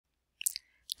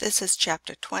This is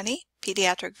Chapter 20,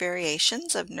 Pediatric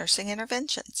Variations of Nursing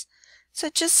Interventions.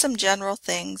 So just some general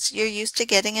things. You're used to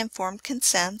getting informed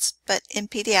consents, but in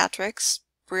pediatrics,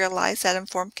 realize that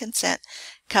informed consent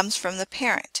comes from the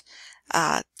parent.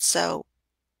 So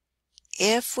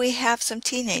if we have some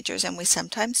teenagers, and we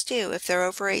sometimes do, if they're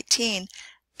over 18,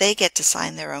 they get to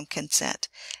sign their own consent.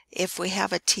 If we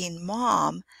have a teen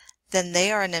mom, then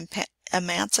they are an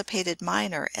emancipated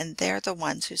minor, and they're the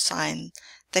ones who sign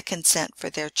the consent for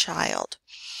their child.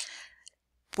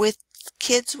 With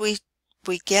kids, we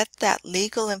get that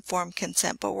legal informed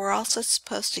consent, but we're also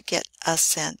supposed to get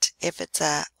assent if it's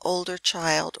an older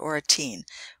child or a teen,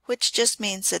 which just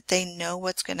means that they know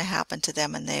what's going to happen to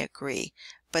them and they agree,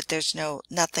 but there's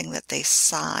nothing that they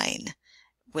sign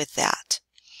with that.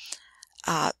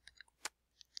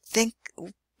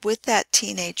 With that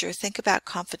teenager, think about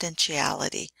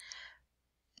confidentiality.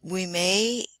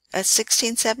 A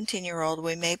 16, 17-year-old,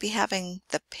 we may be having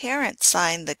the parent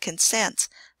sign the consents,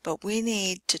 but we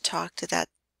need to talk to that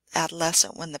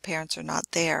adolescent when the parents are not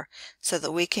there so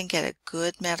that we can get a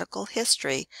good medical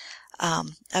history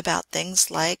about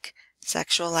things like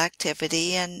sexual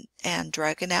activity and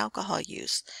drug and alcohol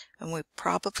use. And we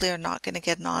probably are not going to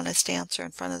get an honest answer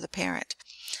in front of the parent.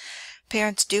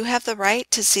 Parents do have the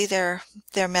right to see their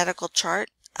medical chart.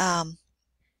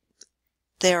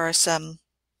 There are some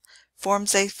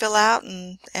forms they fill out,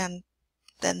 and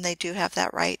then they do have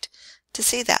that right to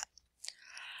see that.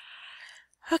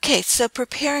 Okay, so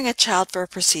preparing a child for a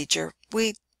procedure.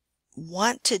 We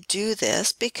want to do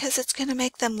this because it's going to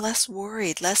make them less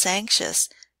worried, less anxious,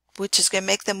 which is going to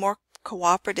make them more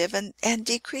cooperative and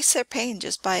decrease their pain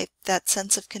just by that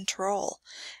sense of control.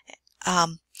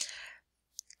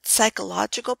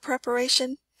 Psychological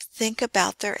preparation, think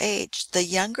about their age. The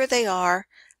younger they are,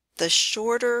 the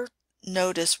shorter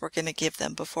notice we're going to give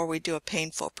them before we do a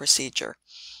painful procedure.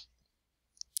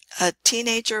 A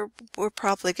teenager, we're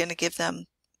probably going to give them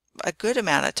a good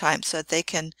amount of time so that they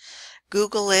can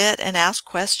Google it and ask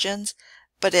questions.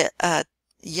 But a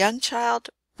young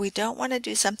child, we don't want to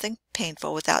do something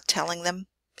painful without telling them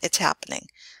it's happening.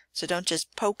 So don't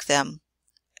just poke them,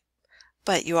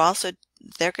 but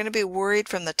they're going to be worried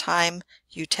from the time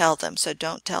you tell them, so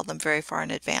don't tell them very far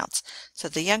in advance. So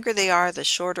the younger they are, the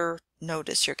shorter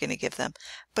notice you're going to give them,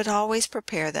 but always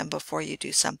prepare them before you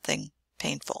do something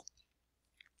painful.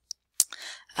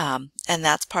 And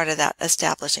that's part of that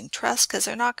establishing trust, because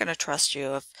they're not going to trust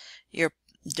you if you're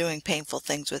doing painful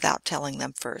things without telling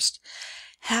them first.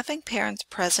 Having parents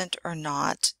present or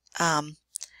not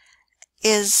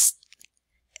is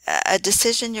a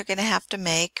decision you're going to have to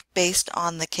make based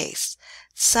on the case.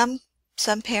 Some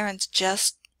parents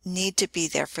just need to be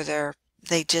there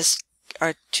they just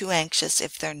are too anxious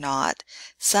if they're not.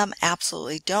 Some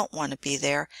absolutely don't want to be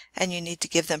there, and you need to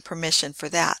give them permission for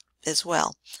that as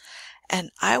well. And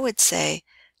I would say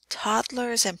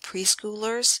toddlers and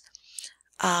preschoolers,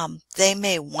 they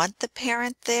may want the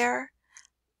parent there.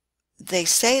 They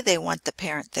say they want the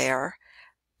parent there,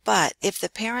 but if the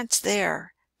parent's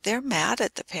there, they're mad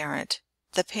at the parent.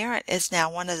 The parent is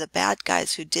now one of the bad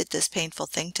guys who did this painful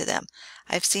thing to them.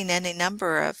 I've seen any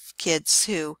number of kids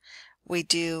who we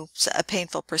do a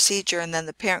painful procedure, and then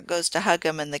the parent goes to hug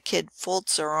them and the kid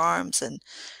folds their arms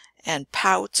and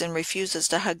pouts and refuses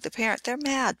to hug the parent. They're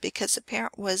mad because the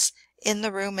parent was in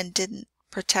the room and didn't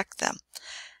protect them.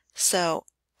 So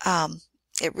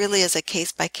it really is a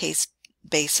case-by-case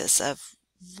basis of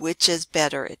which is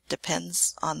better. It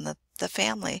depends on the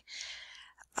family.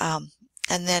 And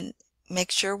then make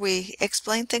sure we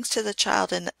explain things to the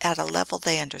child at a level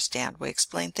they understand. We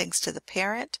explain things to the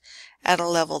parent at a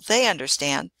level they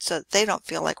understand so that they don't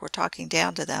feel like we're talking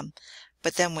down to them.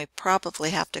 But then we probably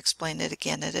have to explain it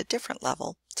again at a different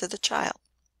level to the child.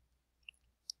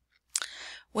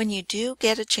 When you do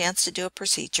get a chance to do a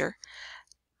procedure,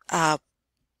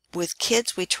 with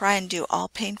kids, we try and do all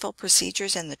painful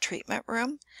procedures in the treatment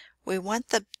room. We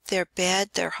want their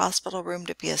bed, their hospital room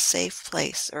to be a safe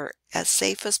place, or as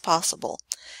safe as possible.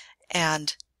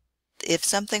 And if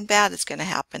something bad is going to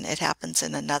happen, it happens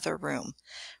in another room,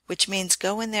 which means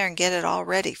go in there and get it all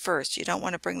ready first. You don't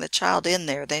want to bring the child in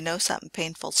there. They know something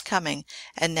painful is coming,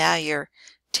 and now you're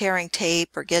tearing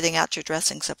tape or getting out your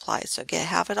dressing supplies. So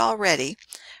have it all ready.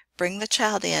 Bring the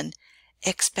child in.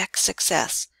 Expect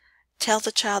success. Tell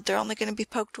the child they're only going to be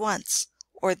poked once,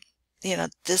 or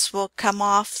this will come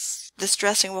off, this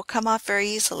dressing will come off very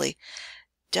easily.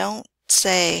 Don't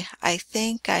say, I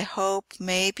think, I hope,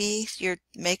 maybe. You're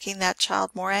making that child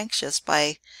more anxious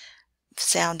by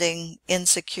sounding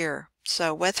insecure.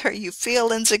 So whether you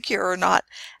feel insecure or not,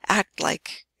 act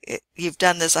like you've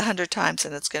done this 100 times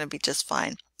and it's going to be just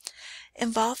fine.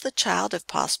 Involve the child if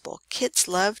possible. Kids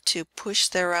love to push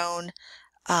their own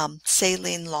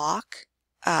saline lock,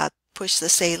 push the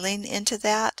saline into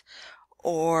that,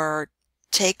 or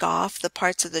take off the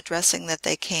parts of the dressing that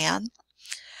they can.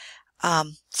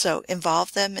 So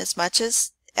involve them as much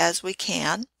as we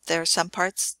can. There are some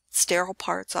parts, sterile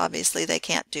parts, obviously they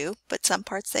can't do, but some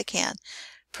parts they can.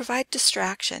 Provide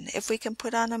distraction. If we can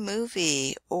put on a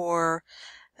movie or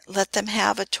let them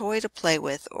have a toy to play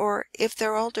with, or if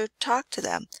they're older, talk to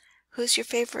them. Who's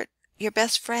your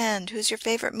best friend? Who's your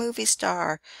favorite movie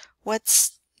star?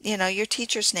 What's, your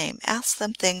teacher's name? Ask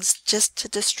them things just to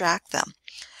distract them.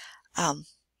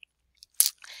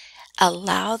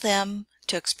 Allow them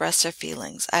to express their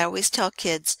feelings. I always tell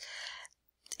kids,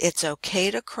 it's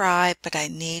okay to cry, but I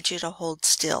need you to hold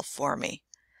still for me.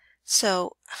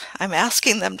 So I'm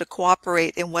asking them to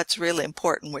cooperate in what's really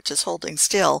important, which is holding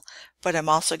still, but I'm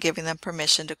also giving them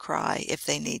permission to cry if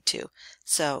they need to.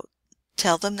 So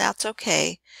tell them that's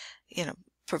okay.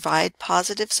 Provide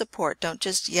positive support. Don't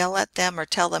just yell at them or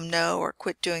tell them no or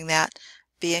quit doing that.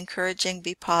 Be encouraging,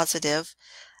 be positive.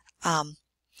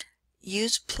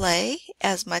 Use play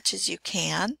as much as you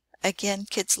can. Again,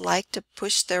 kids like to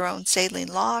push their own saline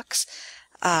locks.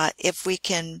 If we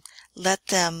can let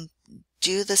them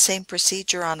do the same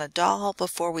procedure on a doll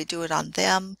before we do it on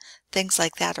them, things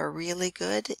like that are really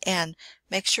good. And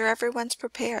make sure everyone's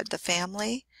prepared, the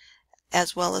family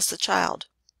as well as the child.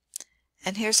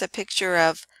 And here's a picture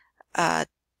of a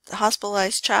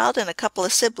hospitalized child and a couple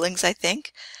of siblings, I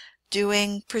think,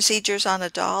 doing procedures on a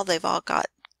doll. They've all got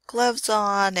gloves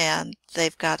on and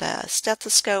they've got a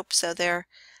stethoscope, so they're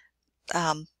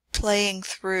playing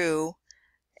through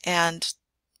and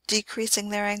decreasing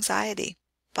their anxiety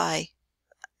by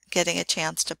getting a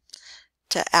chance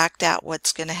to act out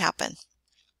what's going to happen.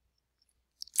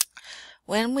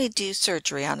 When we do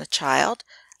surgery on a child,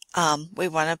 we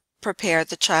want to prepare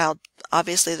the child.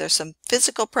 Obviously, there's some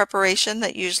physical preparation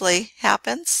that usually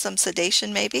happens, some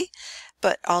sedation maybe,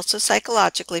 but also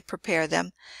psychologically prepare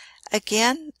them.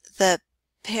 Again, the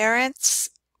parents,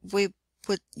 we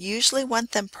would usually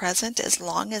want them present as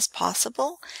long as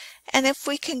possible. And if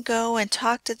we can go and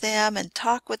talk to them and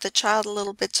talk with the child a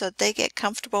little bit so they get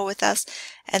comfortable with us,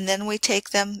 and then we take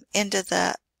them into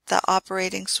the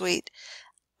operating suite,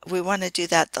 we want to do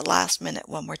that the last minute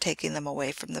when we're taking them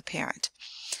away from the parent.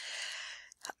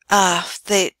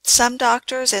 Some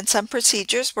doctors and some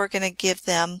procedures, we're going to give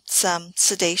them some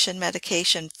sedation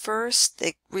medication first.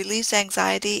 It relieves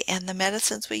anxiety, and the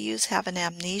medicines we use have an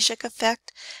amnesic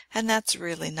effect, and that's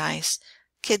really nice.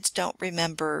 Kids don't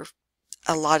remember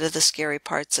a lot of the scary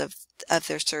parts of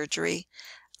their surgery.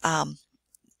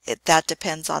 That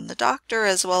depends on the doctor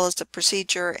as well as the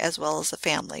procedure as well as the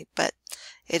family, but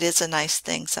it is a nice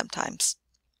thing sometimes.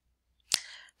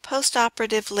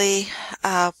 Post-operatively,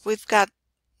 we've got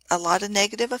a lot of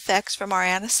negative effects from our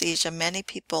anesthesia. Many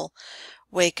people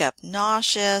wake up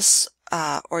nauseous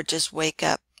or just wake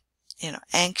up,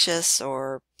 anxious,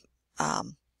 or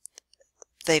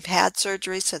they've had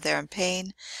surgery so they're in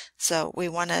pain. So we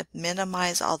want to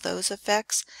minimize all those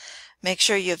effects. Make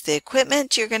sure you have the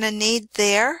equipment you're going to need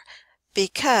there,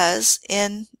 because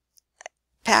in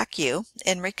PACU,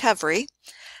 in recovery,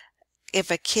 if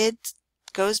a kid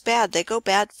goes bad, they go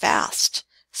bad fast.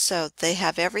 So they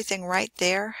have everything right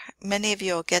there. Many of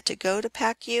you will get to go to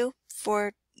PACU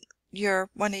for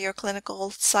one of your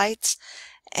clinical sites,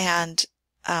 and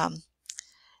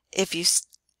if you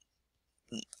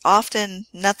often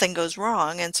nothing goes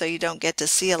wrong, and so you don't get to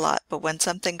see a lot, but when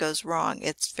something goes wrong,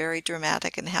 it's very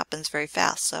dramatic and happens very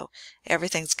fast, so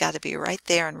everything's got to be right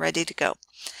there and ready to go.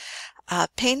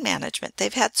 Pain management.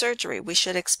 They've had surgery. We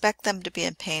should expect them to be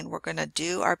in pain. We're going to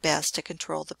do our best to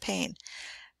control the pain.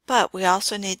 But we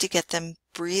also need to get them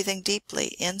breathing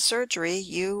deeply. In surgery,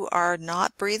 you are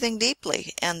not breathing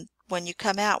deeply, and when you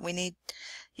come out, we need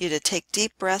you to take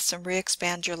deep breaths and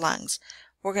re-expand your lungs.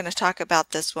 We're going to talk about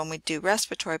this when we do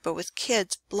respiratory, but with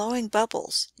kids, blowing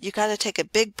bubbles. You got to take a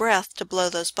big breath to blow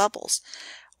those bubbles.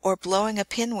 Or blowing a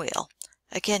pinwheel.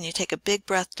 Again, you take a big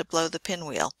breath to blow the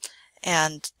pinwheel.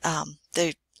 And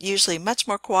they're usually much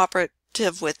more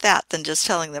cooperative with that than just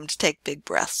telling them to take big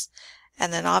breaths.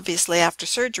 And then obviously after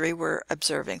surgery, we're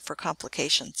observing for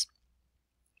complications.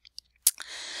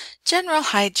 General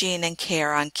hygiene and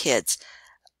care on kids.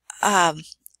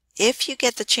 If you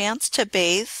get the chance to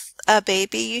bathe a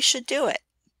baby, you should do it.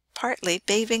 Partly,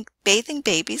 bathing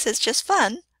babies is just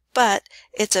fun, but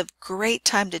it's a great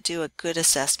time to do a good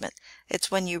assessment. It's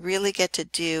when you really get to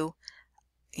do,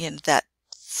 that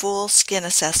full skin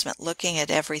assessment, looking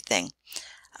at everything.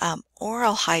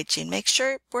 Oral hygiene. Make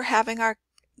sure we're having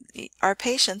our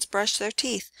patients brush their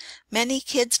teeth. Many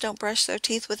kids don't brush their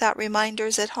teeth without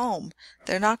reminders at home.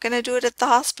 They're not going to do it at the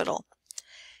hospital.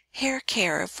 Hair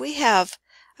care. If we have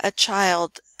a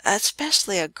child,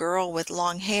 especially a girl with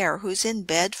long hair who's in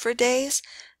bed for days,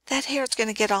 that hair is going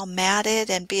to get all matted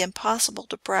and be impossible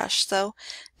to brush. So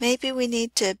maybe we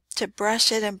need to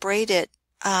brush it and braid it,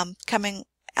 coming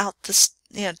out the,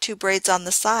 two braids on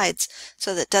the sides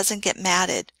so that it doesn't get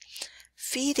matted.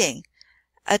 Feeding.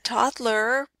 A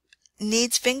toddler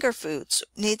needs finger foods,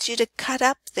 needs you to cut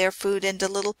up their food into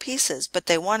little pieces, but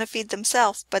they want to feed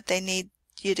themselves, but they need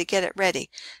you to get it ready.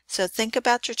 So think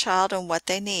about your child and what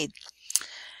they need.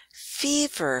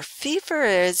 Fever. Fever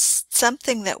is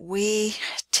something that we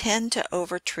tend to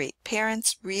overtreat.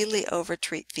 Parents really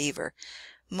overtreat fever.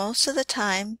 Most of the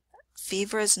time,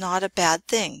 fever is not a bad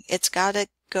thing. It's got to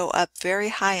go up very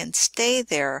high and stay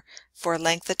there for a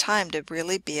length of time to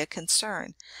really be a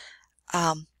concern.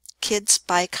 Kids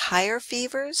spike higher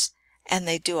fevers, and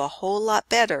they do a whole lot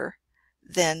better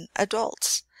than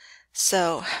adults.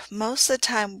 So most of the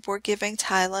time we're giving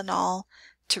Tylenol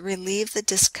to relieve the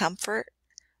discomfort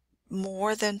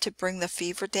more than to bring the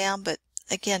fever down. But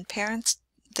again, parents,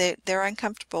 they're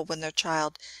uncomfortable when their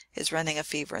child is running a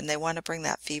fever and they want to bring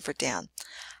that fever down.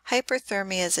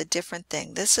 Hyperthermia is a different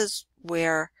thing. This is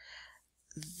where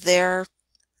their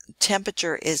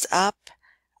temperature is up.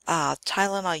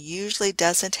 Tylenol usually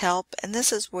doesn't help, and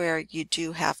this is where you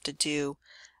do have to do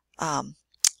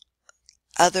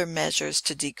other measures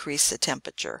to decrease the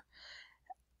temperature,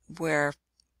 where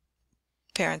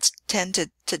parents tend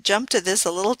to jump to this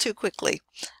a little too quickly.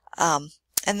 And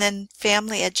then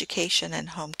family education and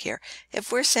home care.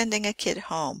 If we're sending a kid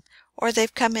home, or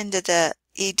they've come into the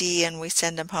ED and we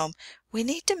send them home, we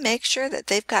need to make sure that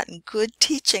they've gotten good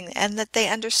teaching and that they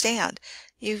understand.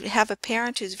 You have a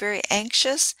parent who's very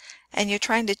anxious and you're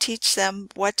trying to teach them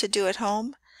what to do at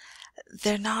home,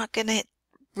 they're not going to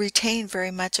retain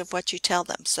very much of what you tell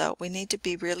them. So we need to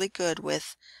be really good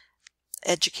with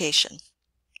education.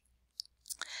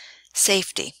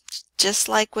 Safety. Just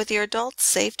like with your adults,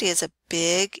 safety is a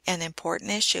big and important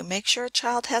issue. Make sure a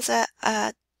child has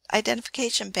a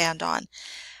identification band on.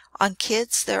 On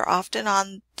kids, they're often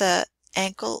on the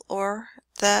ankle or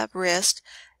the wrist.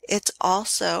 It's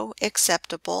also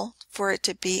acceptable for it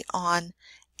to be on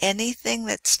anything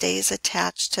that stays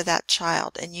attached to that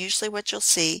child. And usually what you'll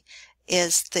see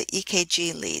is the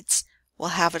EKG leads. We'll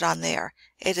have it on there.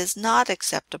 It is not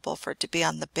acceptable for it to be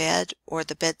on the bed or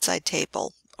the bedside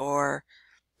table or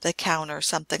the counter,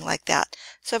 something like that.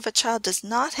 So if a child does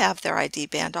not have their ID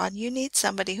band on, you need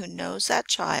somebody who knows that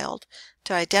child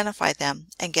to identify them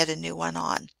and get a new one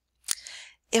on.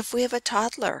 If we have a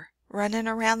toddler running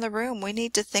around the room, we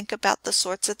need to think about the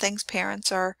sorts of things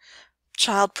parents are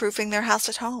child-proofing their house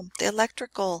at home. The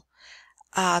electrical.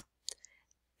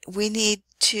 We need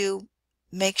to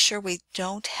make sure we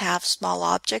don't have small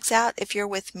objects out. If you're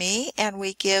with me and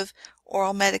we give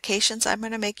oral medications, I'm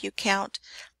going to make you count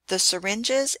the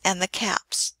syringes and the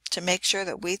caps to make sure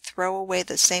that we throw away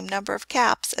the same number of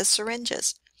caps as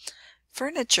syringes.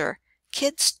 Furniture.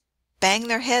 Kids bang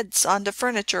their heads onto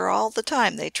furniture all the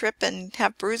time. They trip and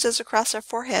have bruises across their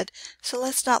forehead, so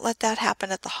let's not let that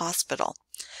happen at the hospital.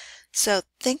 So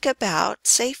think about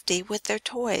safety with their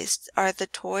toys. Are the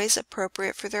toys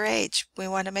appropriate for their age? We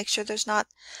want to make sure there's not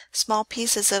small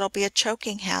pieces that'll be a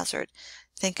choking hazard.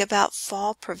 Think about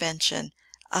fall prevention.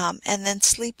 And then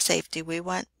sleep safety. We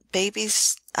want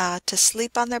babies to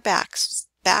sleep on their backs,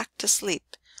 back to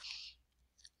sleep.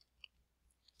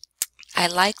 I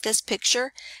like this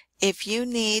picture. If you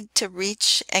need to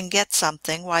reach and get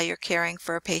something while you're caring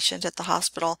for a patient at the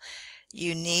hospital,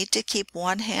 you need to keep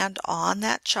one hand on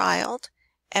that child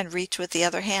and reach with the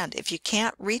other hand. If you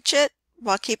can't reach it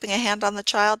while keeping a hand on the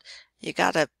child, you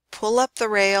got to pull up the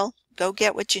rail, go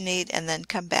get what you need, and then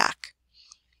come back.